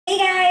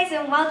guys,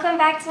 and welcome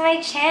back to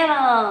my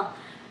channel.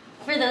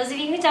 For those of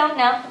you who don't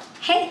know,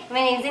 hey,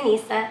 my name's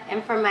Aneesa,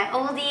 and for my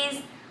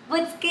oldies,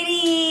 what's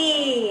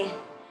goody?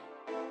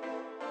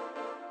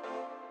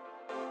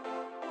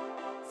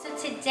 So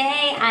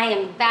today I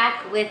am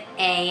back with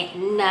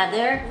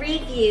another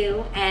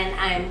review, and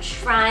I'm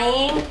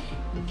trying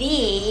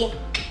the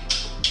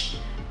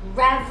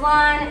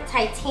Revlon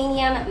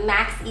Titanium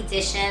Max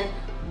Edition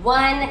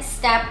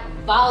One-Step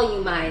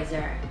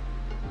Volumizer.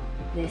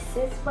 This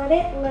is what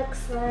it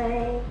looks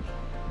like.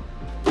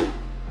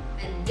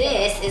 And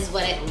this is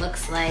what it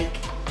looks like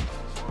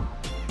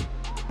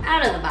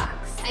out of the box.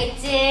 I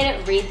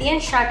did read the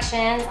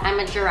instructions. I'm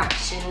a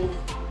direction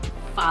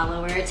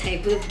follower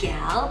type of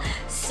gal.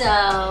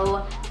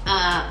 So,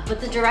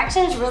 but the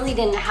directions really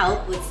didn't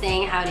help with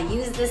saying how to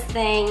use this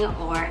thing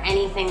or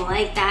anything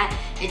like that.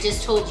 It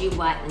just told you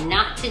what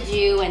not to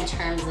do in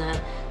terms of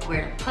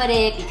where to put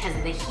it because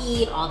of the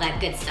heat, all that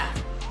good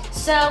stuff.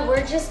 So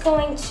we're just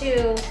going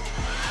to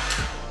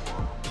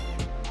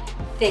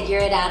figure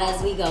it out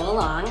as we go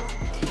along.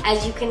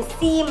 As you can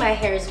see, my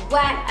hair is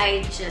wet.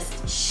 I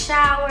just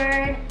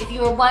showered. If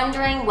you were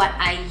wondering what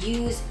I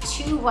use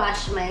to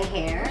wash my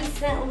hair,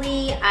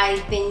 recently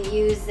I've been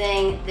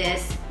using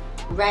this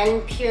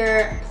Ren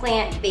Pure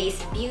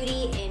Plant-Based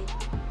Beauty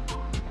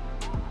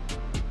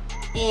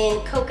in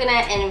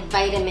coconut and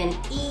vitamin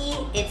E.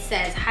 It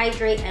says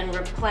hydrate and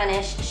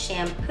replenish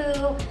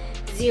shampoo,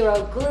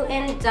 zero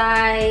gluten,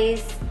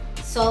 dyes,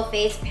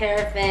 sulfates,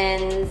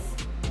 paraffins,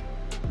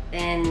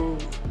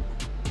 and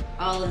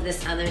all of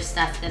this other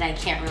stuff that I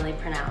can't really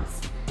pronounce.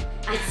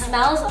 It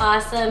smells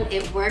awesome,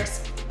 it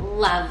works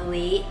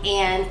lovely,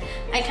 and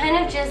I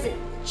kind of just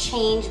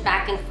change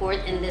back and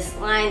forth in this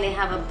line. They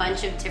have a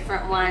bunch of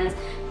different ones,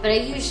 but I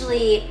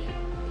usually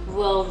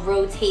will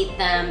rotate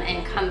them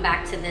and come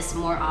back to this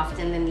more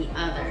often than the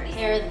other.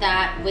 Pair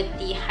that with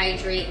the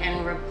Hydrate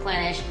and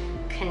Replenish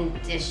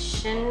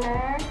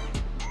conditioner.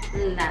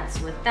 And that's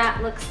what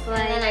that looks like.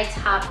 And then I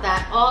top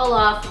that all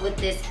off with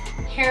this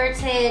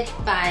Heritage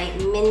by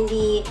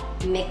Mindy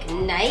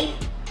McKnight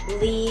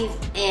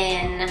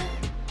Leave-In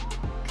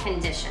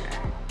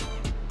Conditioner.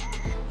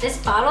 This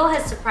bottle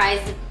has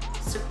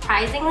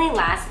surprisingly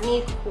lasted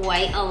me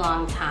quite a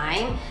long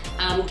time.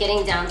 I'm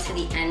getting down to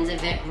the end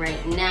of it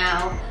right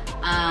now.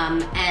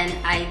 And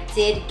I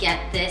did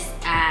get this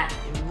at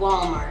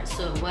Walmart,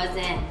 so it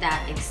wasn't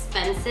that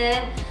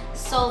expensive.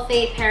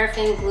 Sulfate,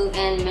 paraffin,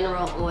 gluten,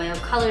 mineral oil,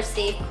 color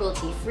safe,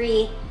 cruelty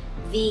free,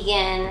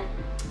 vegan,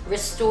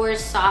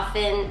 restores,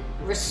 softens,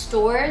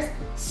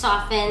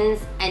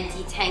 and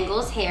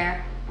detangles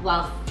hair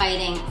while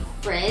fighting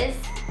frizz.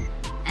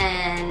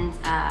 And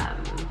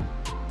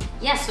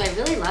yeah, so I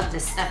really love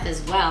this stuff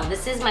as well.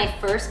 This is my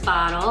first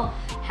bottle.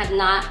 Have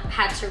not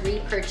had to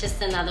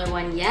repurchase another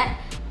one yet,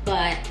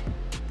 but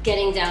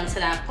getting down to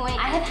that point.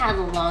 I have had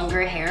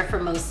longer hair for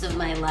most of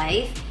my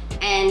life,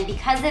 and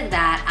because of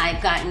that,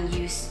 I've gotten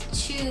used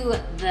to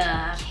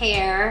the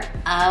care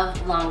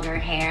of longer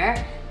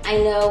hair. I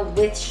know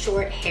with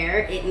short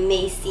hair, it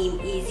may seem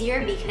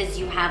easier because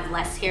you have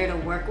less hair to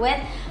work with,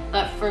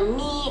 but for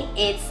me,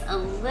 it's a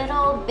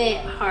little bit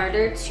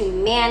harder to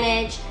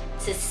manage,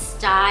 to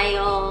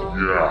style.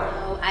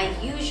 So I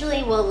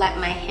usually will let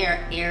my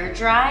hair air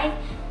dry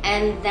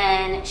and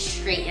then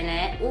straighten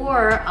it,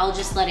 or I'll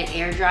just let it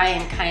air dry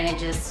and kind of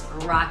just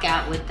rock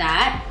out with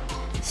that.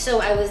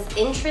 So I was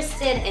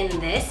interested in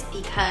this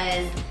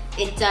because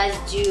it does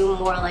do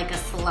more like a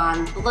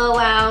salon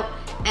blowout,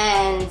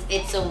 and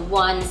it's a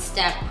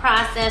one-step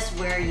process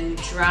where you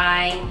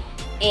dry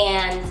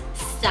and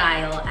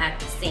style at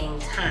the same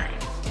time.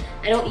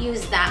 I don't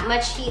use that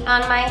much heat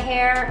on my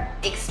hair,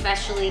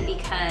 especially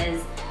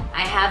because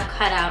I have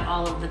cut out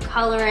all of the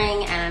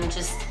coloring and I'm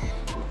just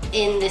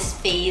in this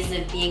phase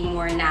of being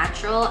more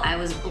natural. I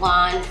was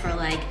blonde for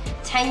like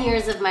 10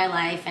 years of my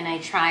life, and I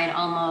tried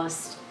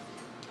almost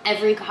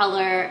every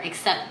color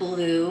except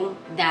blue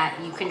that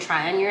you can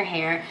try on your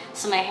hair.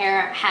 So my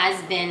hair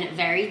has been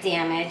very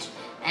damaged,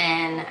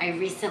 and I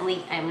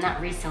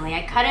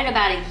cut it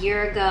about a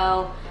year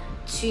ago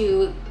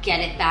to get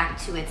it back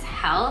to its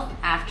health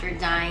after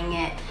dyeing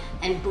it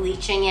and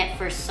bleaching it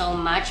for so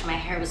much. My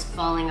hair was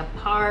falling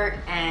apart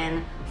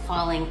and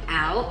falling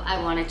out.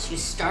 I wanted to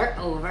start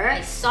over.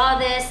 I saw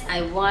this,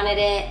 I wanted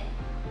it,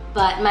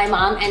 but my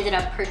mom ended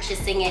up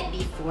purchasing it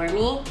before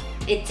me.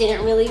 It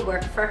didn't really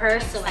work for her,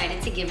 so I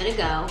decided to give it a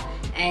go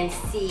and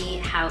see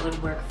how it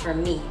would work for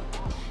me.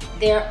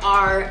 There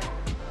are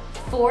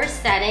 4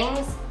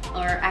 settings,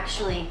 or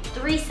actually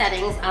 3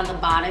 settings on the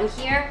bottom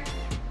here.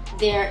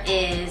 There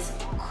is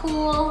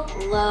cool,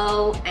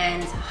 low,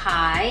 and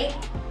high.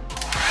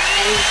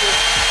 And you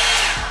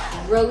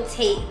just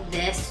rotate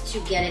this to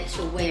get it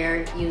to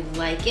where you'd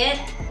like it.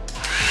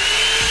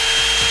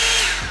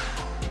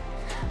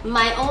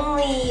 My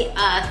only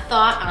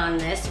thought on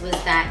this was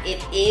that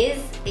it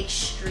is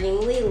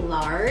extremely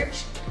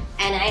large,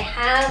 and I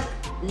have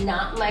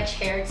not much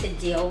hair to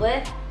deal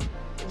with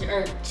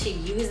or to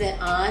use it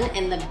on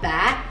in the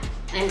back.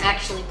 I'm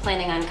actually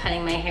planning on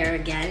cutting my hair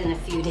again in a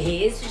few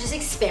days. So just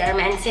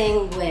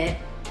experimenting with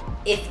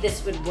if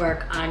this would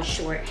work on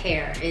short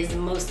hair is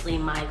mostly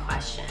my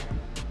question.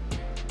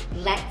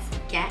 Let's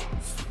get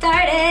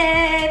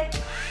started.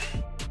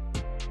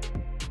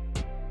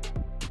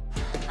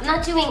 I'm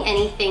not doing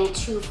anything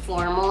too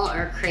formal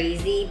or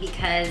crazy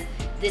because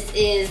this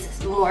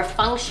is more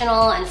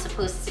functional and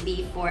supposed to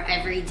be for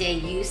everyday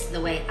use the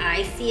way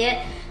I see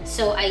it.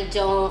 So I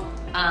don't,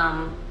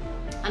 I'm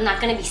not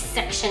gonna be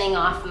sectioning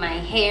off my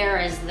hair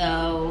as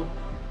though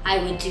I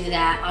would do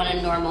that on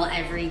a normal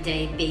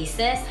everyday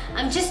basis.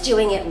 I'm just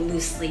doing it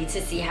loosely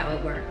to see how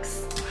it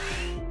works.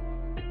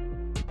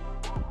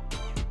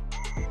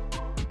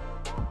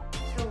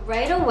 So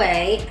right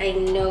away, I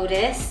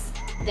notice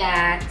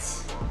that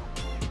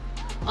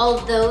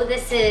although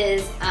this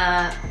is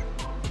a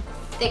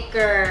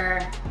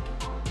thicker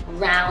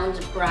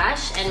round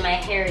brush and my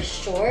hair is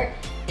short,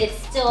 it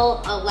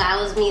still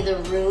allows me the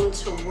room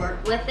to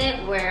work with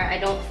it where I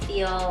don't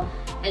feel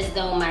as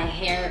though my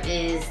hair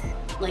is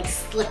like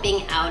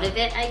slipping out of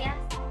it, I guess.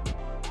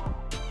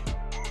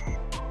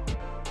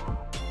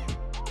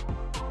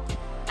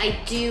 I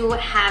do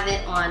have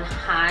it on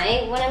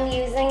high when I'm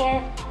using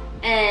it,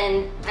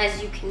 and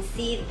as you can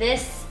see,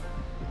 this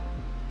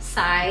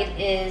side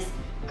is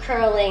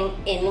curling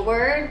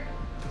inward,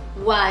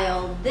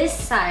 while this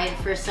side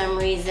for some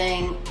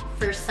reason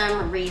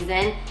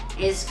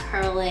is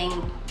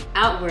curling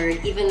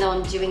outward, even though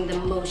I'm doing the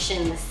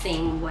motion the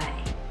same way.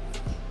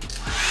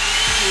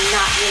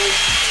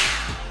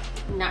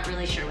 I'm not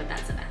really sure what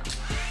that's about.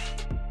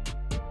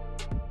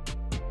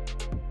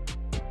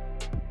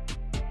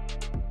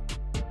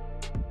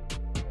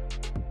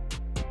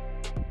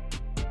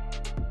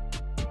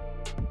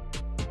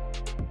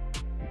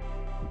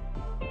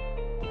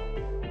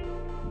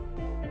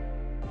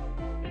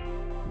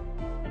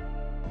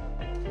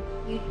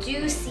 You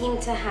do seem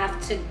to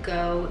have to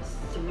go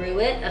through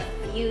it a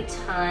few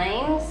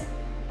times.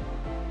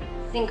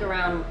 I think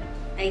around,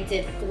 I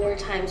did 4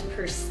 times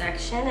per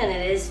section, and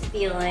it is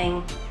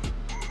feeling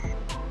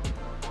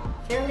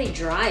fairly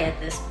dry at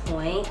this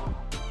point.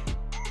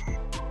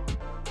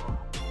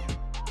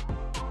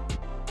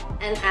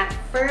 And at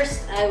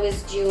first I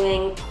was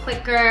doing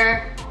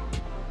quicker.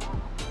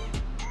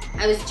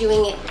 I was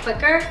doing it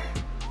quicker,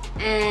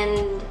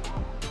 and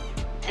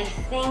I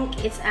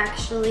think it's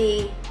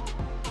actually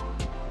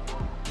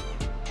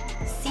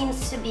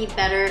seems to be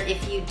better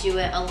if you do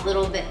it a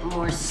little bit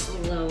more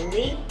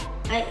slowly.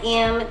 I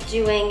am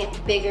doing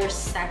bigger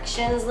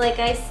sections, like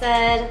I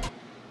said,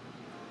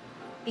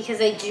 because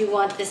I do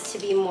want this to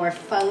be more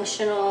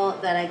functional,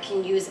 that I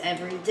can use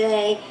every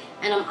day,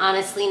 and I'm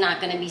honestly not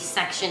going to be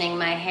sectioning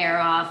my hair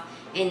off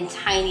in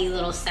tiny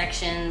little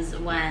sections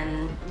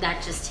when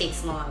that just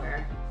takes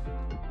longer.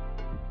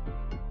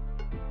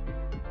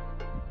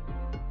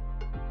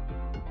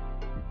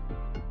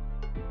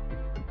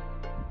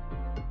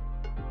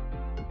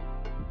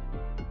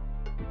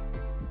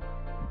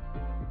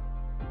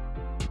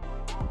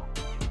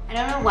 I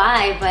don't know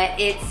why, but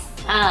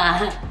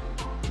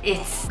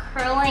it's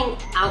curling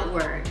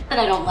outward, but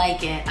I don't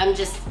like it. I'm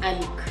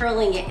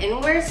curling it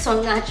inward, so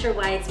I'm not sure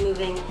why it's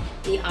moving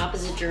the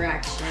opposite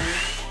direction.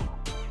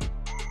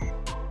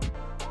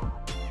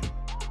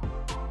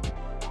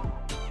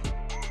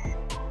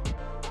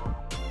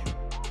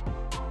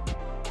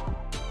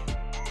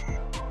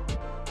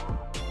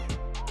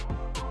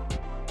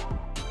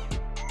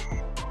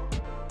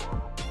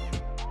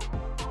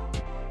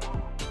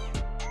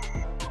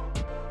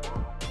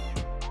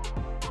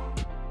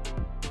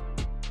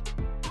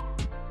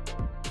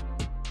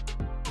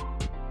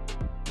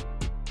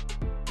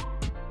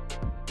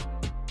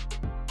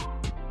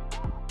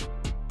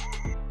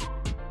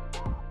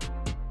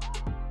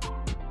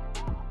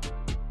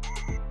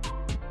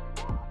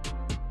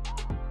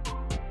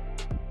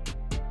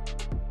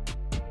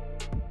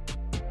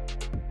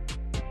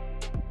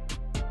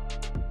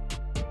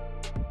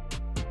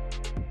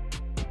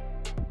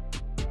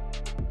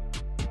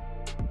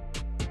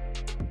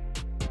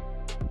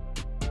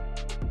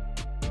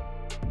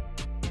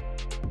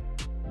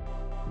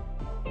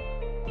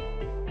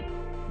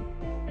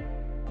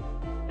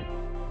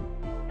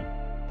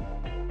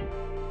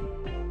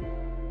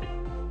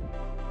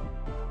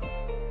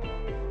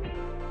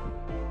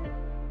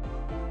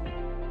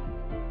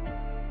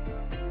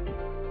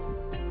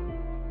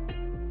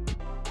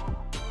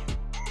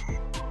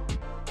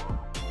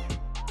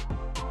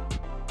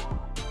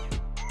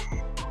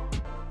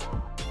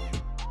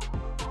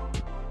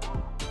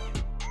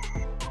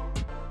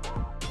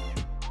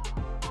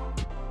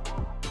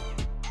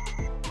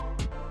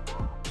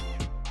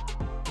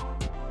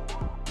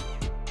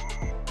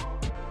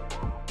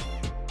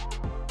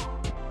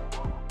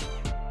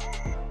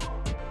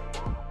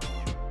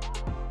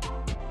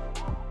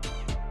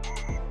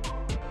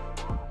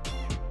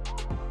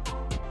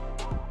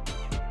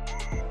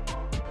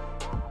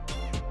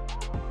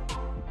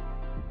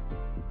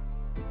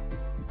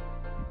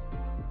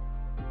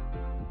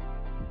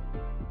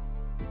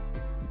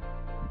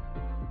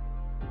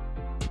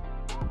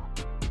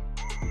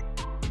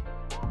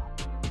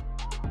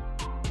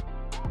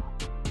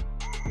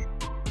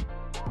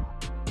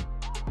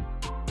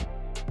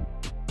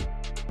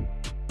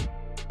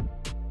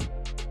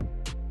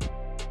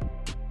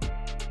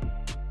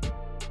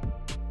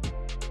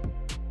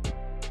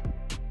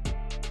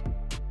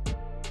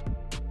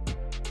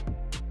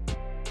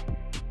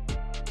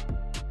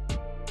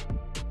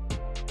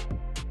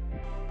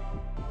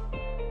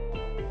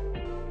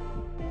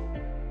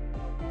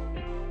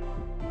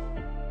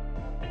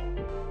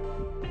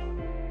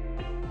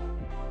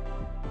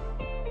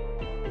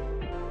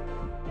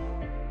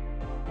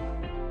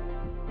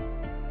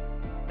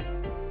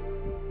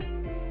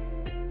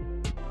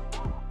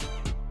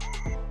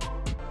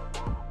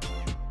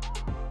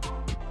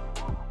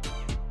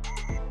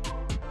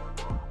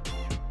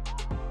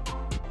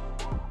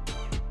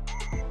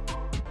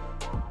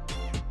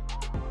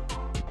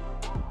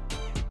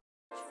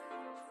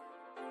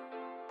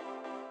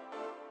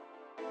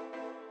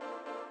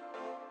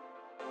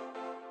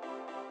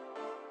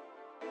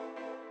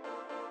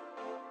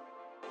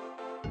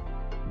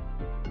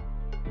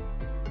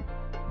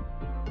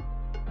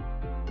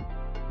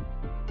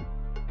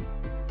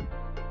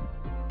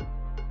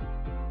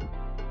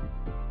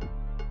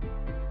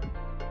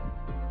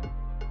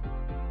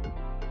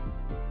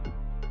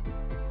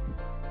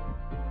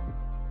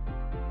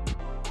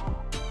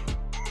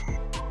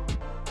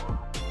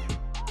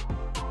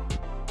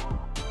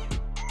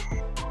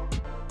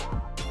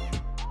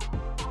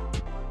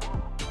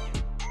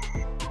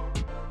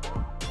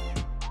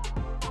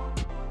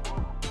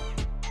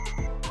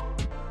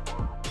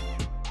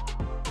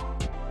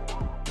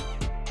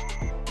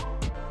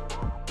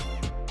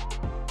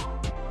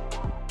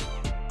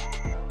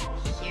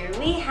 here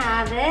we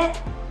have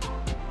it,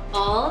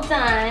 all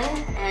done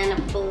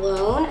and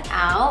blown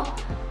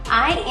out.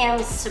 I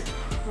am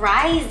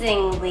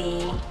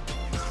surprisingly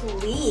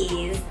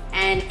pleased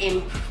and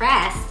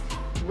impressed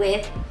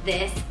with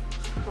this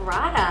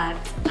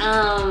product.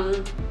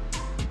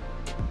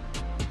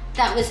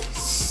 That was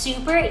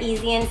super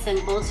easy and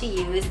simple to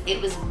use.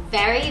 It was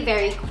very,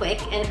 very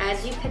quick, and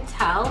as you could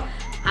tell,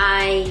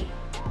 I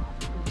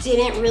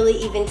didn't really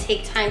even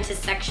take time to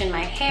section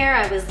my hair.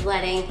 I was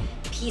letting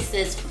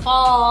pieces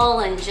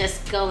fall and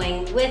just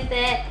going with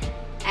it,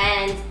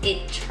 and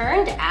it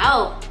turned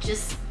out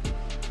just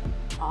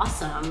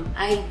awesome.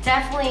 I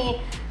definitely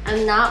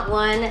am not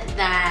one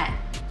that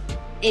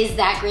is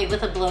that great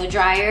with a blow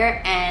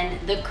dryer and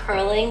the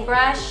curling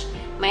brush.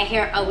 My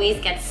hair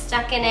always gets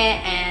stuck in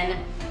it, and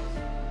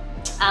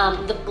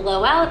the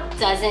blowout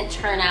doesn't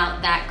turn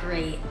out that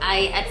great.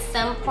 I at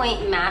some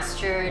point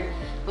mastered,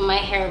 when my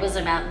hair was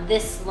about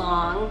this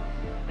long,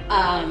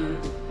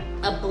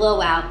 a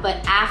blowout,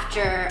 but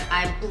after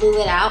I blew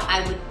it out,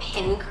 I would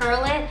pin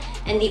curl it,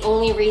 and the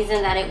only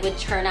reason that it would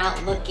turn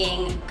out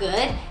looking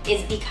good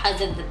is because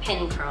of the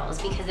pin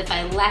curls, because if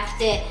I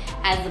left it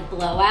as a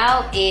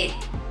blowout, it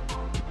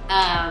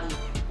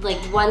like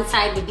one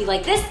side would be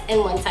like this and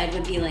one side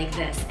would be like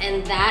this,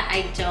 and that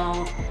I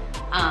don't,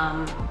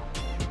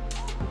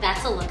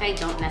 that's a look I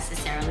don't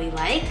necessarily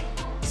like.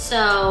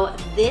 So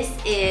this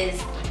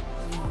is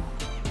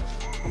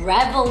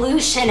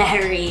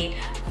revolutionary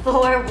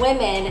for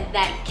women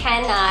that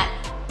cannot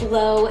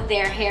blow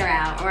their hair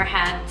out or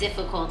have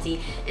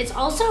difficulty. It's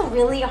also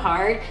really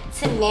hard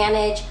to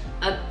manage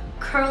a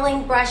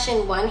curling brush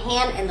in one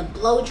hand and the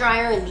blow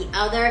dryer in the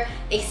other,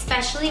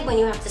 especially when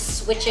you have to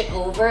switch it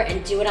over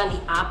and do it on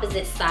the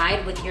opposite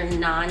side with your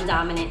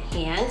non-dominant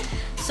hand.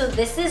 So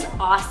this is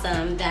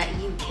awesome that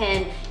you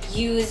can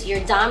use your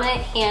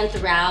dominant hand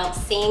throughout,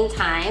 same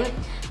time.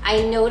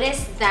 I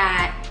noticed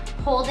that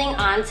holding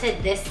on to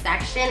this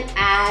section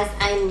as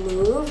I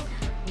move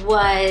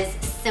was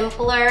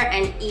simpler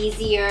and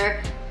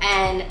easier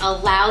and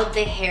allowed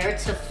the hair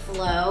to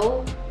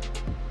flow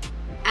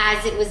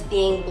as it was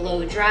being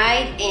blow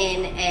dried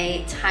in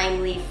a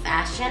timely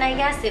fashion, I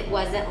guess. It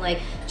wasn't like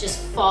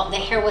just the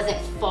hair wasn't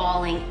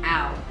falling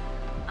out.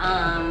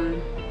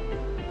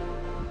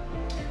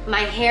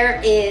 My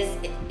hair is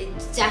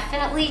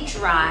definitely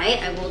dry.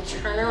 I will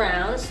turn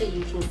around so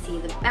you can see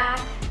the back.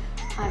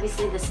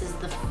 Obviously this is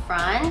the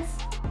front.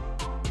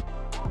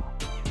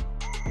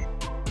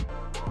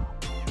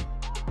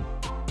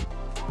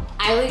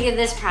 I would give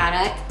this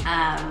product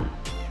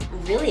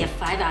really a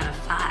 5 out of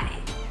 5.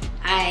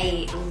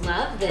 I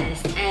love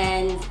this,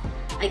 and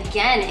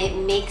again, it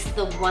makes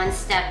the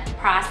one-step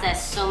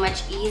process so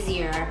much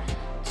easier.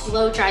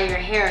 Blow dry your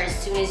hair as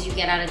soon as you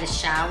get out of the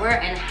shower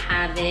and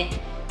have it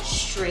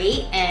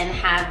straight and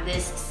have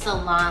this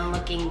salon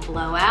looking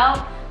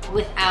blowout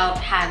without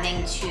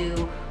having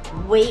to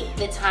wait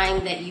the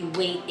time that you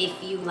wait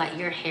if you let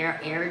your hair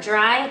air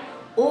dry,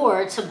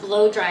 or to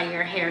blow dry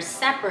your hair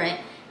separate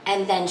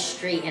and then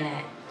straighten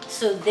it.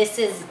 So this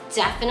is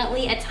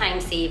definitely a time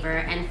saver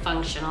and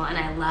functional, and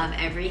I love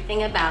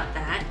everything about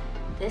that.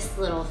 This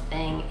little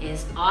thing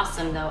is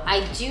awesome though.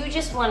 I do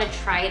just want to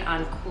try it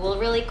on cool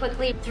really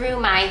quickly through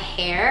my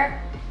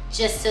hair,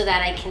 just so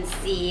that I can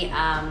see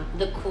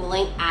the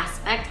cooling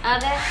aspect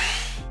of it.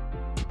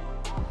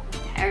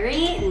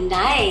 Very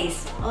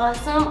nice,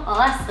 awesome,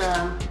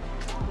 awesome.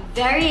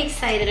 Very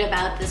excited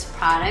about this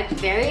product,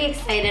 very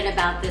excited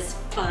about this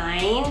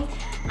find.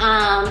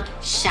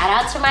 Shout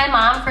out to my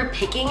mom for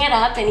picking it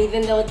up, and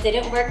even though it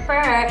didn't work for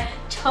her,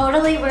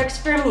 totally works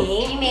for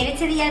me. If you made it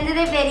to the end of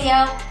the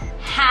video,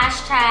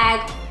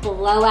 hashtag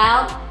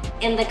blowout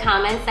in the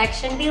comment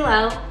section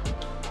below.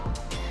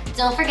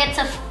 Don't forget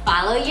to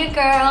follow your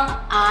girl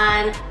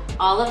on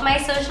all of my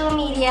social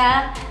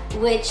media,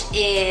 which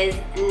is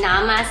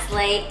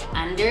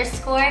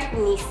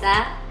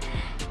Namaste_Neesa.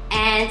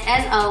 And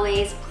as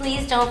always,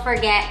 please don't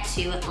forget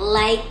to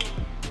like,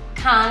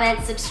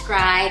 comment,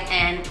 subscribe,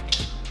 and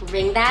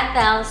ring that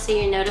bell so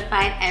you're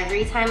notified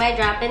every time I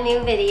drop a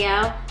new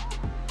video.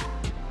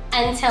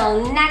 Until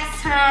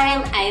next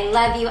time, I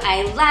love you,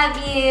 I love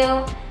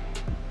you.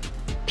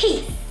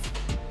 Peace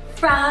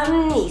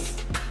from Neesa.